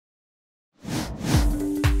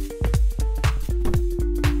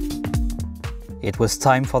It was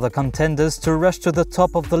time for the contenders to rush to the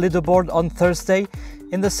top of the leaderboard on Thursday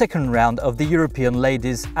in the second round of the European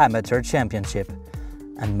Ladies Amateur Championship.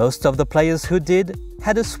 And most of the players who did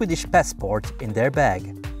had a Swedish passport in their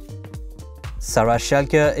bag. Sara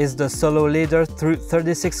Kjellker is the solo leader through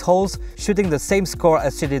 36 holes, shooting the same score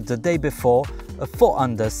as she did the day before, a 4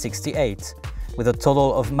 under 68. With a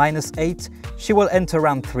total of -8, she will enter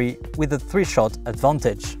round 3 with a 3-shot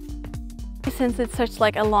advantage. Since it's such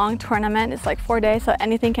like a long tournament, it's like 4 days, so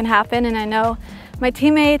anything can happen, and I know my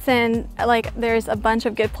teammates and like there's a bunch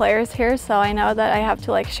of good players here, so I know that I have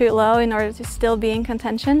to like shoot low in order to still be in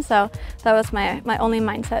contention, so that was my only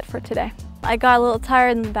mindset for today. I got a little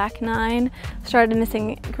tired in the back 9, started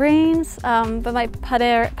missing greens, but my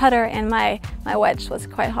putter and my wedge was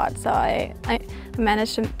quite hot, so I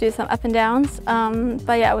managed to do some up and downs,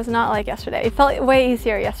 but yeah, it was not like yesterday. It felt way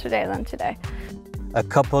easier yesterday than today. A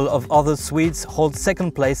couple of other Swedes hold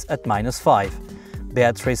second place at -5.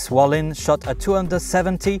 Beatrice Wallin shot a 2 under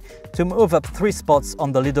 70 to move up 3 spots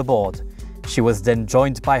on the leaderboard. She was then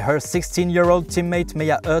joined by her 16-year-old teammate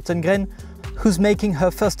Mia Örtengren, who's making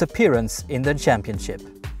her first appearance in the championship.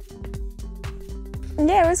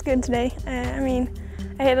 Yeah, it was good today. I mean,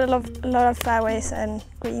 I hit a lot of fairways and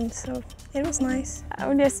greens, so it was nice. I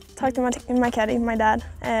would just talk to my caddy, my dad,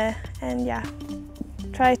 and yeah,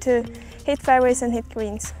 try to hit fairways and hit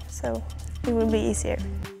greens, so it will be easier.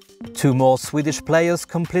 2 more Swedish players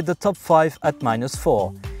complete the top 5 at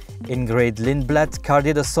 -4. Ingrid Lindblad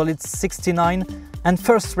carded a solid 69, and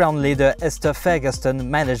first round leader Esther Fagersten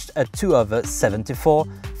managed a 2 over 74,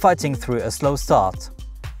 fighting through a slow start.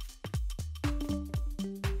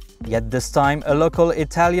 Yet this time a local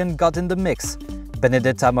Italian got in the mix.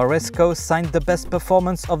 Benedetta Moresco signed the best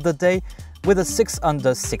performance of the day with a 6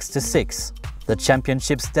 under 66. The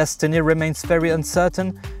championship's destiny remains very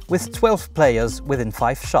uncertain, with 12 players within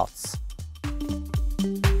 5 shots.